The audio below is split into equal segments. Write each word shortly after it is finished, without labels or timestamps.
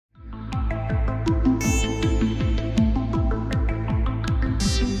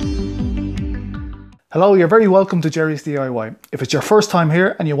Hello, you're very welcome to Gerry's DIY. If it's your first time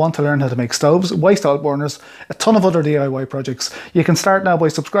here and you want to learn how to make stoves, waste oil burners, a ton of other DIY projects, you can start now by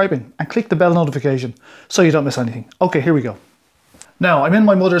subscribing and click the bell notification so you don't miss anything. Okay, here we go. Now, I'm in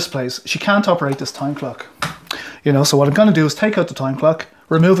my mother's place. She can't operate this time clock. So what I'm going to do is take out the time clock,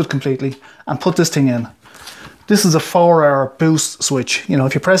 remove it completely and put this thing in. This is a 4-hour boost switch.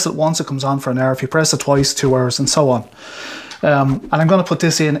 If you press it once, it comes on for an hour. If you press it twice, 2 hours and so on. And I'm going to put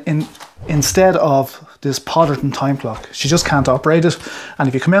this in instead of this Potterton time clock. She just can't operate it. And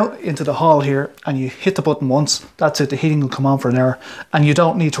if you come out into the hall here and you hit the button once, that's it, the heating will come on for an hour and you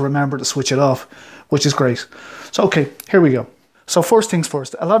don't need to remember to switch it off, which is great. So okay, here we go. So first things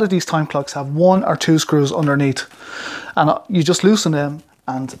first, a lot of these time clocks have 1 or 2 screws underneath and you just loosen them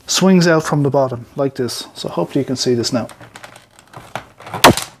and swings out from the bottom like this. So hopefully you can see this now.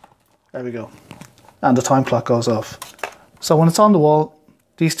 There we go. And the time clock goes off. So when it's on the wall,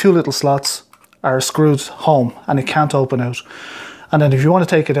 these 2 little slots are screwed home and it can't open out. And then if you want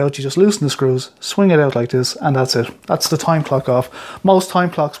to take it out, you just loosen the screws, swing it out like this, and that's it. That's the time clock off. Most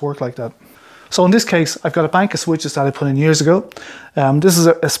time clocks work like that. So in this case, I've got a bank of switches that I put in years ago. This is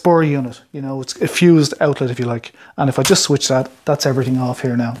a spur unit, it's a fused outlet if you like. And if I just switch that, that's everything off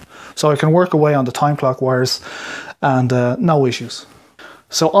here now. So I can work away on the time clock wires and no issues.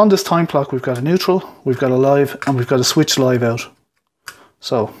 So on this time clock, we've got a neutral, we've got a live, and we've got a switch live out.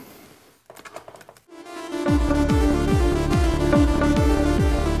 So.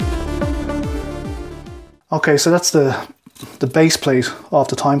 Okay, so that's the base plate off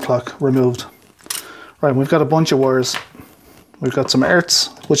the time clock removed. Right, we've got a bunch of wires. We've got some earths,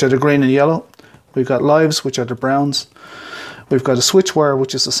 which are the green and yellow. We've got lives, which are the browns. We've got a switch wire,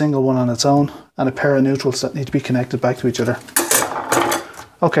 which is a single one on its own, and a pair of neutrals that need to be connected back to each other.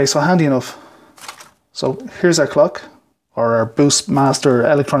 Okay, so handy enough. So here's our clock, or our boostmaster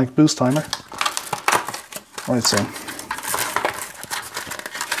electronic boost timer. Right, so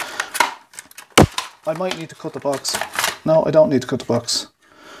I might need to cut the box. No, I don't need to cut the box.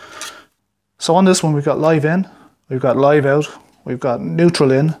 So on this one, we've got live in, we've got live out, we've got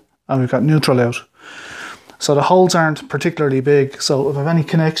neutral in, and we've got neutral out. So the holes aren't particularly big. So if I have any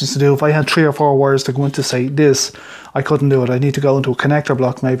connections to do, if I had 3 or 4 wires to go into, say, this, I couldn't do it. I need to go into a connector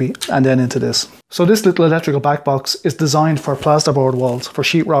block maybe, and then into this. So this little electrical back box is designed for plasterboard walls, for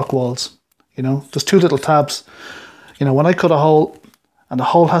sheetrock walls. There's 2 little tabs. When I cut a hole, and the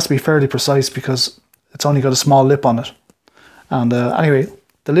hole has to be fairly precise because it's only got a small lip on it. And anyway,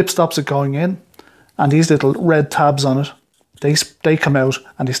 the lip stops it going in, and these little red tabs on it, they come out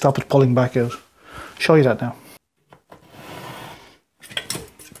and they stop it pulling back out. Show you that now.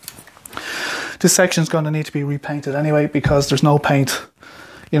 This section's going to need to be repainted anyway because there's no paint,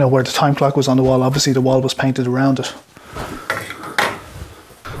 where the time clock was on the wall. Obviously the wall was painted around it.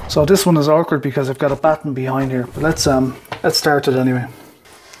 So this one is awkward because I've got a batten behind here, but let's start it anyway.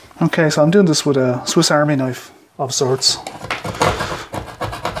 Okay, so I'm doing this with a Swiss Army knife of sorts.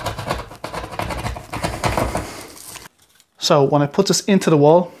 So when I put this into the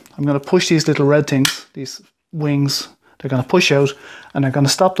wall, I'm going to push these little red things, these wings, they're going to push out and they're going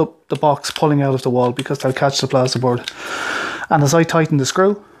to stop the box pulling out of the wall because they'll catch the plasterboard. And as I tighten the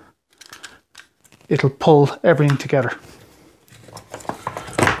screw, it'll pull everything together.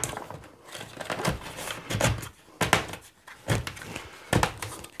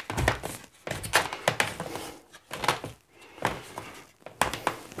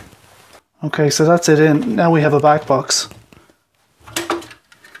 Okay, so that's it in. Now we have a back box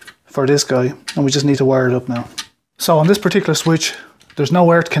for this guy, and we just need to wire it up now. So on this particular switch, there's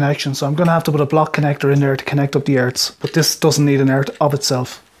no earth connection, so I'm going to have to put a block connector in there to connect up the earths, but this doesn't need an earth of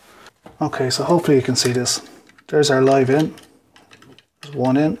itself. Okay, so hopefully you can see this. There's our live in, there's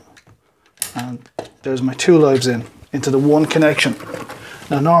 1 in, and there's my 2 lives in, into the 1 connection.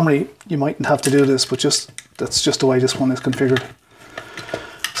 Now normally you mightn't have to do this, but that's just the way this one is configured.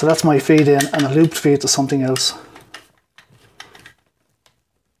 So that's my feed in, and a looped feed to something else.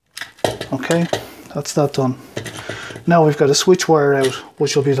 Okay, that's that done. Now we've got a switch wire out,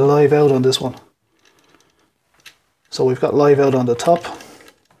 which will be the live out on this one. So we've got live out on the top.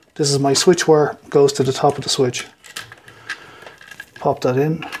 This is my switch wire, goes to the top of the switch. Pop that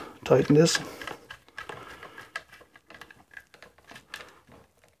in, tighten this.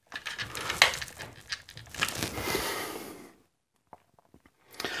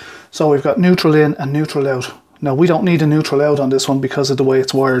 So we've got neutral in and neutral out. Now we don't need a neutral out on this one because of the way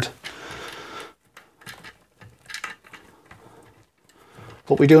it's wired.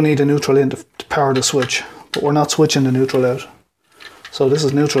 But we do need a neutral in to power the switch, but we're not switching the neutral out. So this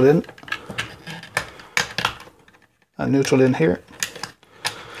is neutral in and neutral in here.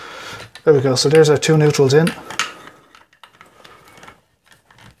 There we go, so there's our 2 neutrals in.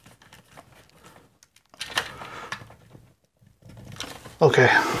 Okay,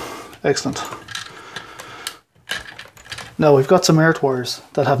 excellent. Now we've got some earth wires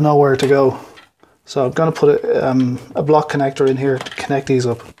that have nowhere to go. So I'm going to put a block connector in here to connect these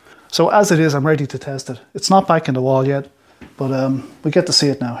up. So as it is, I'm ready to test it. It's not back in the wall yet, but we get to see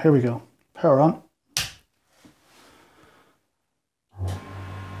it now. Here we go. Power on.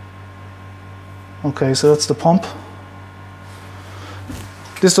 Okay, so that's the pump.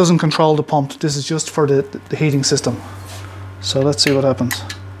 This doesn't control the pump. This is just for the heating system. So let's see what happens.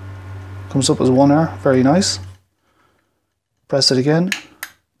 Comes up as 1 hour. Very nice. Press it again.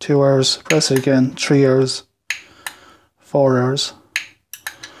 2 hours. Press it again. 3 hours. 4 hours.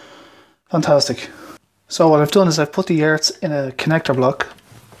 Fantastic. So what I've done is I've put the earths in a connector block.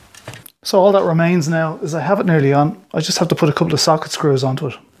 So all that remains now is I have it nearly on. I just have to put a couple of socket screws onto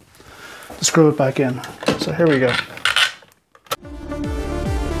it to screw it back in. So here we go.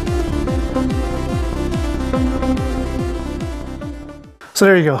 So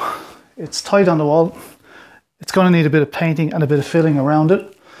there you go. It's tight on the wall. It's going to need a bit of painting and a bit of filling around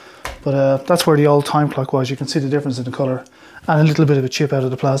it. But that's where the old time clock was. You can see the difference in the colour and a little bit of a chip out of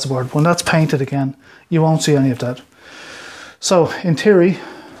the plasterboard. When that's painted again, you won't see any of that. So in theory,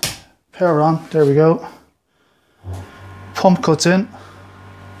 power on, there we go. Pump cuts in.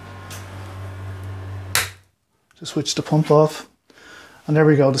 Just switch the pump off. And there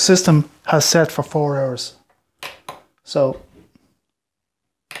we go. The system has set for 4 hours. So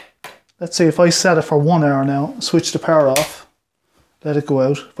let's say if I set it for 1 hour now, switch the power off, let it go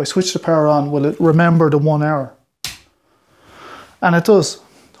out. If I switch the power on, will it remember the 1 hour? And it does,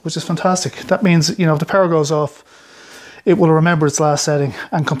 which is fantastic. That means, you know, if the power goes off, it will remember its last setting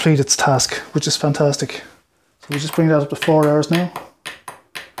and complete its task, which is fantastic. So we just bring that up to 4 hours now.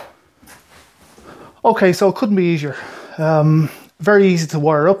 Okay, so it couldn't be easier. Very easy to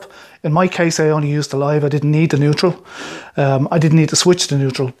wire up. In my case, I only used the live. I didn't need the neutral. I didn't need to switch to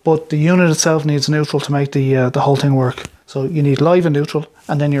neutral, but the unit itself needs neutral to make the whole thing work. So you need live and neutral,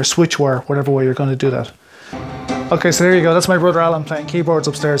 and then your switch wire, whatever way you're going to do that. Okay, so there you go. That's my brother Alan playing keyboards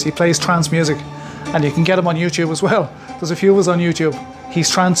upstairs. He plays trance music, and you can get him on YouTube as well. There's a few of us on YouTube. He's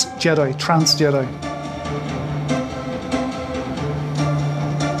Trance Jedi, Trance Jedi.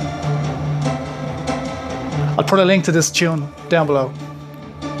 I'll put a link to this tune down below.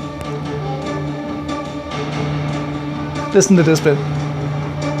 Listen to this bit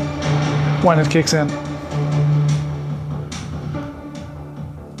when it kicks in.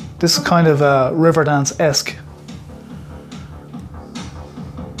 This is kind of Riverdance-esque.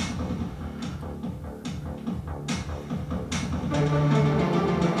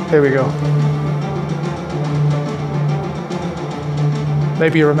 Here we go.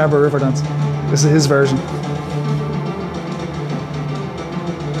 Maybe you remember Riverdance. This is his version.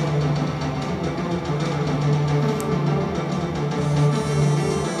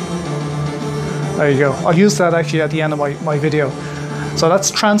 There you go. I'll use that actually at the end of my video. So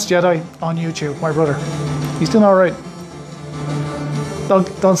that's Trance Jedi on YouTube, my brother. He's doing all right.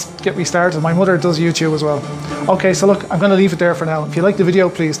 Don't get me started. My mother does YouTube as well. Okay, so look, I'm going to leave it there for now. If you like the video,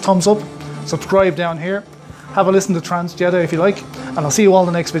 please thumbs up, subscribe down here. Have a listen to Trance Jedi if you like, and I'll see you all in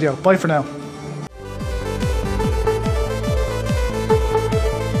the next video. Bye for now.